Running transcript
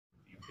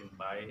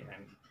buy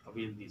and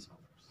avail these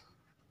offers.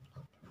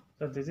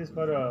 So this is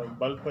for a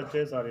bulk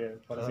purchase or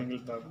for a single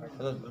pack?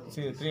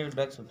 See, 300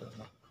 bags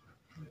ఉంటుంది.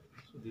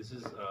 So this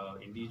is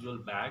individual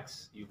bags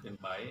you can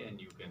buy and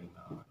you can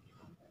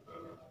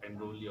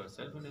enroll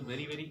yourself, and a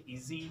very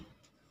easy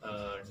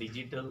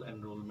digital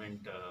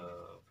enrollment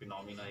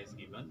phenomena is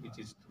given, which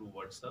is through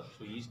WhatsApp.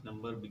 So each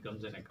number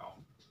becomes an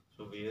account.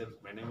 So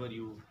whenever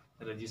you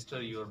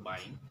register your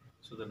buying,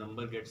 so the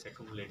number gets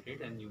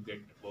accumulated and you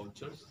get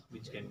vouchers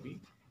which can be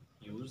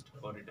used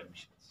for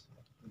redemptions.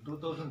 In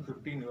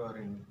 2015, you are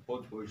in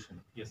fourth position.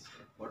 Yes.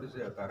 What is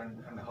your current,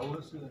 and how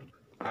does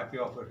Happy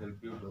Offer help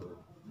you to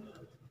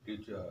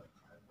reach,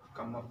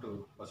 come up to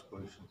first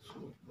position? So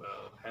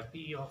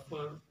Happy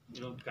Offer,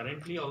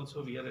 currently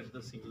also we are at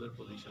the similar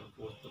position,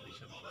 fourth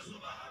position also,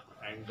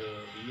 and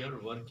we are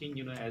working,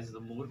 as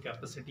the more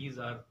capacities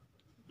are,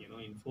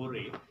 in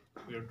foray,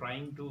 we are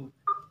trying to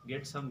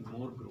get some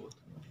more growth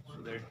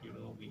so that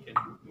we can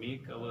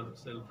make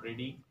ourselves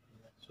ready.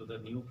 So the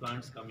new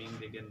plants coming,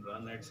 they can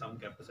run at some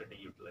capacity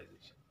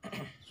utilization.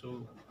 So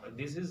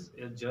this is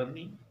a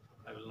journey.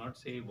 I will not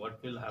say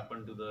what will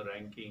happen to the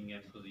ranking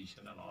and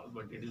position and all,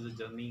 but it is a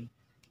journey.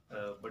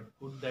 But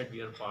good that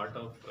we are part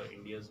of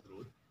India's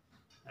growth,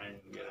 and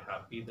we are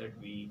happy that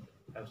we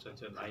have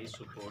such a nice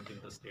support in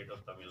the state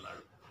of Tamil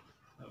Nadu,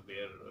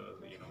 where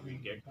we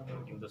get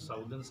in the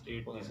southern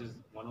state. This is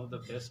one of the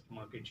best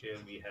market share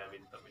we have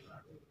in Tamil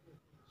Nadu.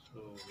 So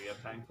we are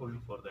thankful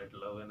for that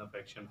love and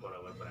affection for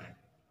our brand.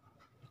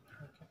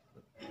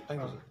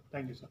 Thank you, sir.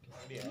 Thank you, sir.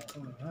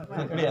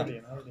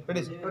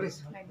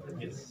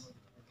 Yes.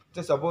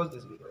 Just about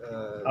this.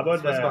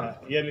 About first the one.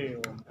 yearly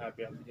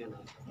Happy.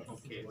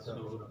 Okay,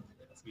 so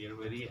we are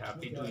very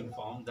happy to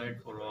inform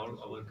that for all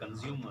our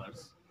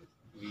consumers,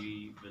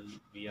 we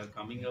are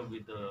coming up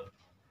with a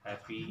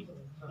Happy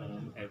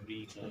Home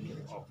Every Home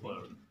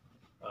offer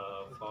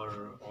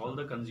for all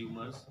the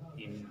consumers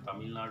in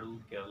Tamil Nadu,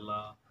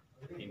 Kerala,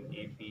 in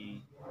AP,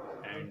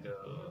 and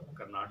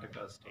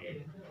Karnataka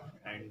state,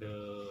 and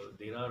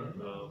there are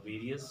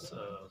various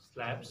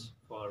slabs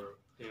for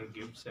their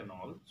gifts and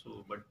all.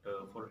 So, but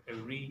for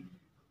every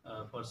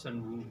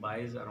person who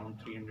buys around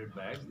 300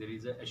 bags, there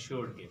is a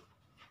assured gift,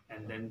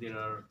 and then there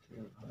are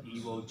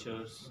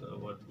e-vouchers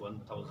worth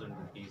 1,000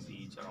 rupees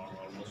each, around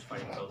almost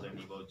 5,000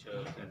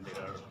 e-vouchers, and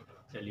there are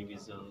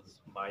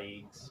televisions,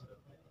 bikes,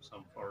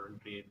 some foreign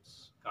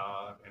trips,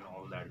 car, and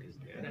all that is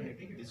there. And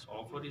this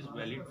offer is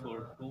valid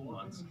for 2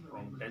 months,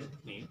 from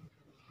 10th May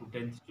to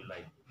 10th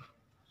July.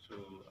 So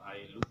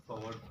I look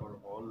forward for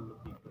all the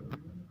people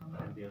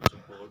and their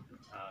support.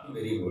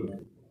 Very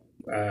good.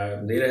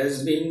 There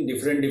has been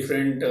different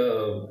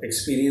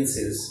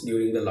experiences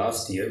during the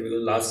last year,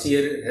 because last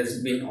year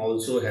has been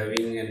also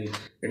having, and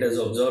it has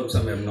observed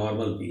some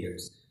abnormal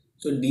periods.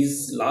 So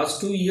these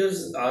last 2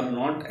 years are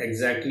not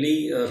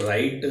exactly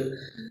right,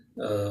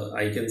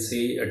 I can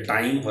say, a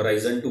time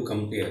horizon to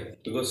compare,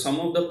 because some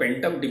of the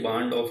pent up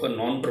demand of a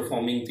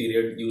non-performing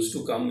period used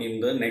to come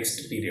in the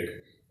next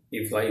period.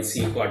 If I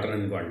see quarter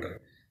and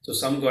quarter, so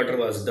some quarter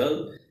was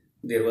dull,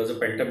 there was a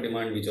pent up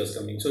demand which was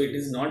coming. So it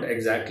is not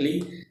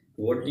exactly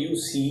what you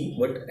see,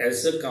 but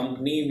as a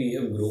company we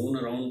have grown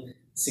around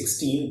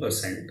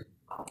 16%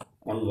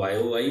 on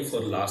YOY for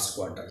last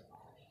quarter.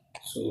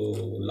 So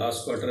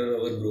last quarter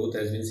our growth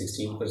has been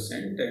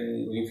 16%,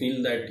 and we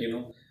feel that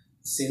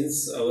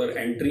since our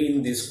entry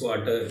in this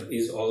quarter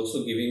is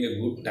also giving a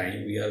good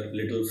time, we are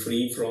little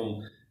free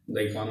from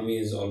the economy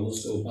is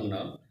almost open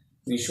up,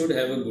 we should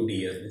have a good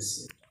year this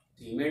year.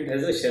 Cement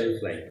has a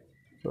shelf life.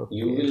 Okay.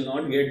 You will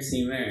not get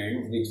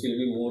cement which will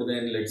be more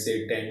than, let's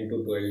say, 10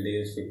 to 12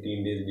 days,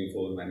 15 days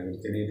before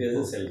manufactured. It has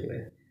a shelf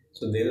life.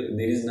 So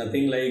there is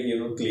nothing like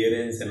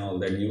clearance and all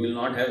that. You will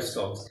not have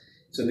stocks.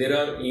 So there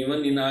are,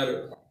 even in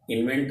our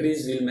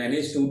inventories, we'll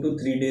manage 2 to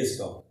 3 days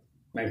stock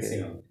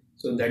maximum.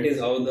 So that is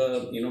how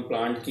the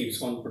plant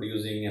keeps on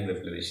producing and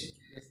replenishing.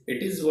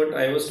 It is what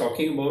I was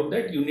talking about,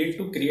 that you need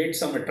to create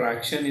some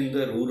attraction in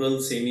the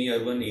rural,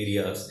 semi-urban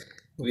areas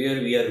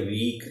where we are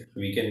weak.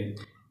 We can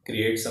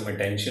create some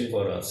attention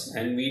for us,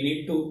 and we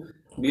need to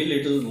be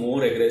little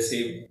more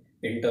aggressive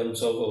in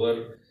terms of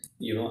our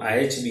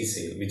IHB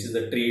sale, which is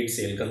the trade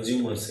sale,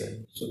 consumer sale.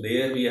 So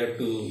there we have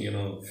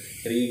to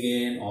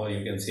regain, or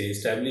you can say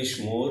establish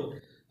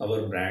more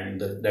our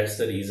brand. That's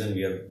the reason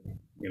we are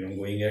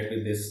going ahead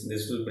with this.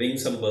 This will bring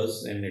some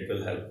buzz and it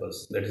will help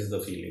us. That is the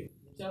feeling.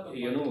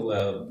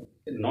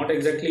 Not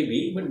exactly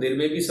weak, but there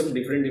may be some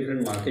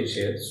different market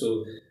share.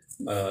 So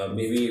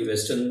maybe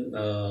western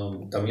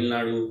Tamil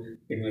Nadu,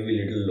 it may be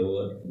little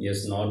lower.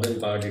 Yes, northern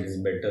part it is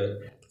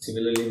better.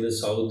 Similarly, in the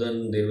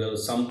southern, there were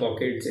some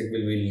pockets, it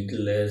will be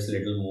little less,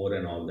 little more,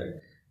 and all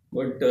that.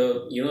 But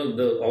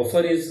the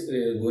offer is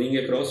going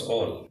across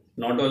all.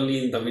 Not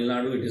only in Tamil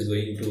Nadu, it is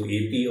going to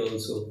AP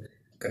also,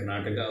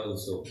 Karnataka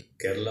also,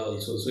 Kerala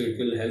also. So it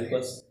will help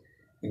us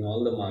in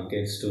all the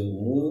markets to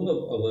move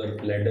up our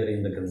ladder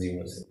in the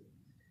consumer sector.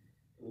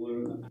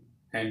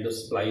 And the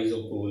supplies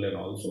of coal, and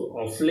also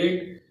of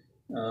late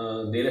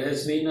there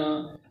has been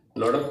a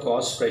lot of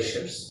cost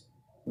pressures,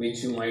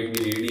 which you might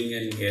be reading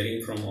and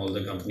hearing from all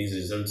the companies'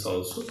 results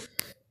also.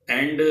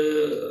 And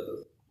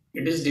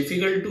it is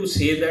difficult to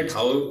say that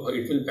how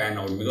it will pan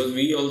out, because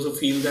we also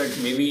feel that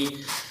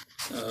maybe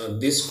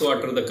this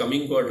quarter, the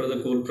coming quarter,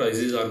 the coal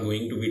prices are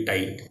going to be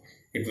tight.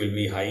 It will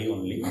be high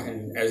only,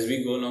 and as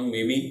we go along,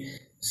 maybe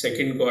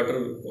second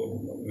quarter,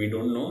 we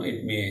don't know,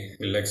 it may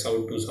relax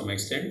out to some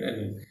extent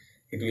and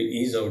it will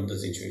ease out the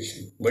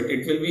situation. But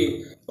it will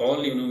be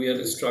all, we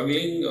are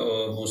struggling.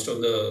 Most of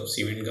the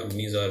cement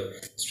companies are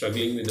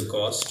struggling with the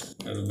cost,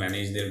 to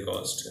manage their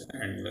cost,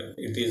 and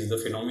it is the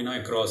phenomena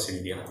across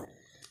India.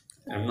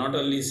 And not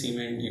only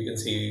cement, you can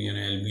see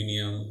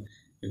aluminum,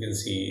 you can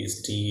see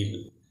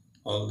steel,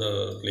 all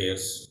the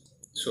players.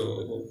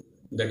 So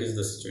that is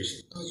the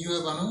situation. You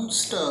have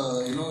announced,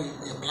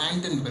 a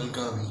plant in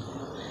Belgavi,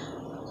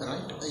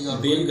 right?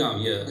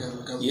 Belgaum, yeah.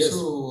 Belgavi. Yes.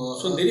 So,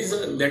 So there is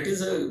that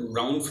is a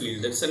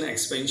brownfield. That's an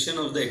expansion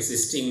of the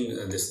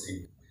existing this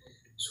thing.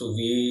 So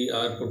we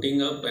are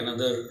putting up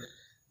another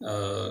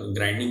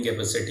grinding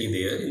capacity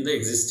there in the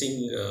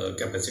existing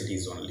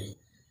capacities only.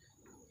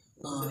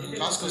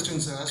 last question,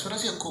 sir. As far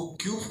as your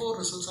Q4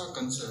 results are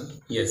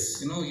concerned,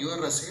 Yes.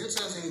 your sales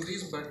has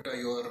increased, but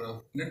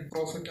your net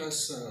profit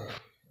has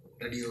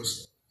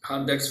reduced.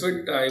 That's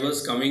what I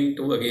was coming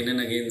to again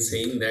and again,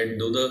 saying that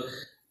though the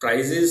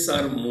prices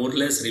are more or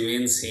less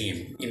remain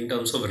same in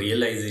terms of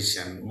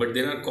realization, but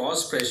there are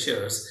cost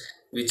pressures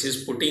which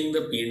is putting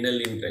the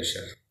P&L in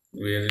pressure,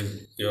 where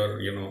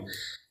your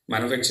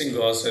manufacturing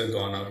cost has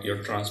gone up,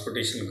 your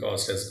transportation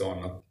cost has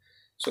gone up.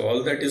 So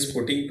all that is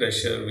putting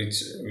pressure,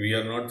 which we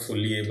are not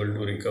fully able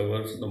to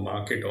recover from the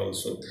market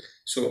also.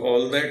 So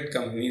all that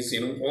companies,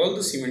 all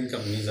the cement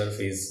companies are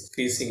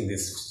facing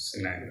this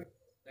scenario.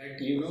 That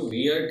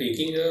we are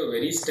taking a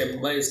very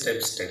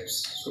step-by-step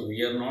steps. So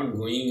we are not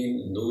going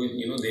in, though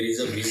there is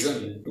a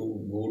vision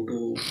to go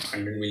to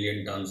 100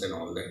 million tons and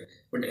all that.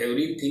 But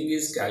everything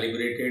is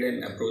calibrated,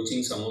 and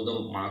approaching some of the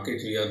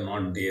markets we are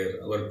not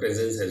there. Our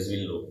presence has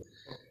been low.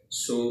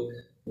 So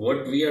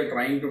what we are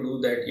trying to do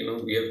that,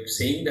 we are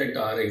saying that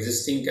our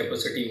existing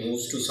capacity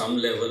moves to some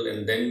level,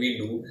 and then we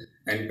do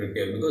and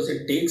prepare, because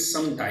it takes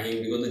some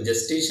time, because the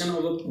gestation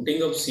of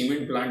putting up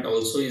cement plant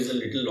also is a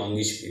little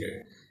longish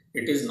period.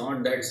 It is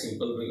not that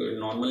simple, because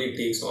normally it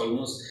takes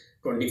almost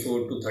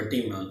 24 to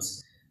 30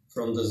 months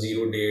from the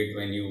zero date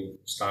when you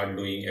start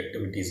doing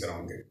activities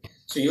around it.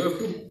 So you have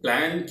to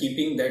plan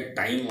keeping that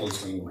time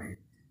also in mind.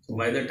 So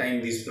by the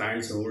time these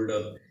plants rolled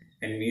up,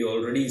 and we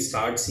already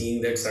start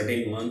seeing that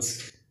certain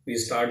months we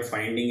start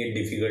finding it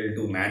difficult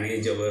to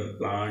manage our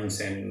plants,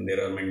 and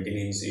there are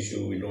maintenance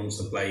issues, we don't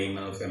supply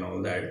enough and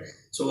all that.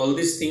 So all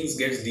these things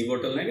gets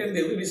debottlenecked, and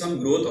there will be some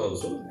growth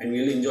also, and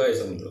we will enjoy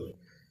some growth.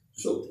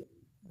 So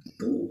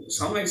to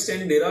some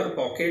extent there are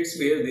pockets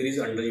where there is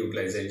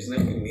underutilization.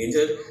 A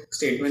major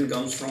statement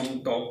comes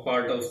from top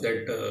part of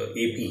that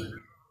AP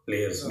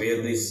players,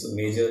 where this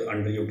major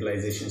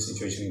underutilization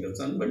situation is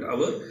concerned. But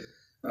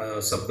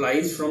our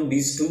supplies from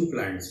these two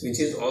plants, which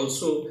is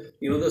also,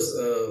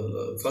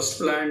 the first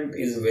plant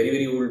is very,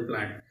 very old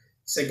plant.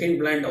 Second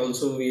plant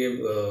also we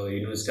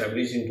have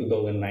established in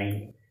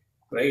 2009,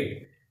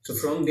 right? So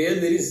from there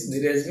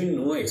has been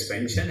no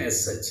expansion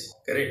as such,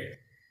 correct?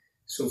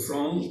 So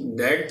from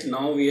that,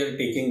 now we are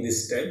taking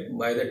this step.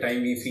 By the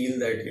time we feel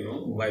that,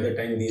 by the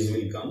time these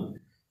will come,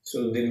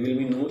 so there will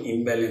be no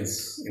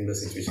imbalance in the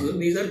situation. So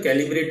these are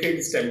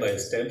calibrated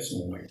step-by-step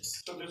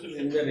movements. So this is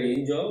in the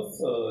range of,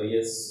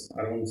 yes,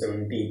 around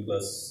 70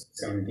 plus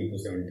 70 to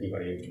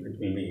 75, it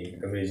will be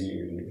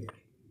averagely.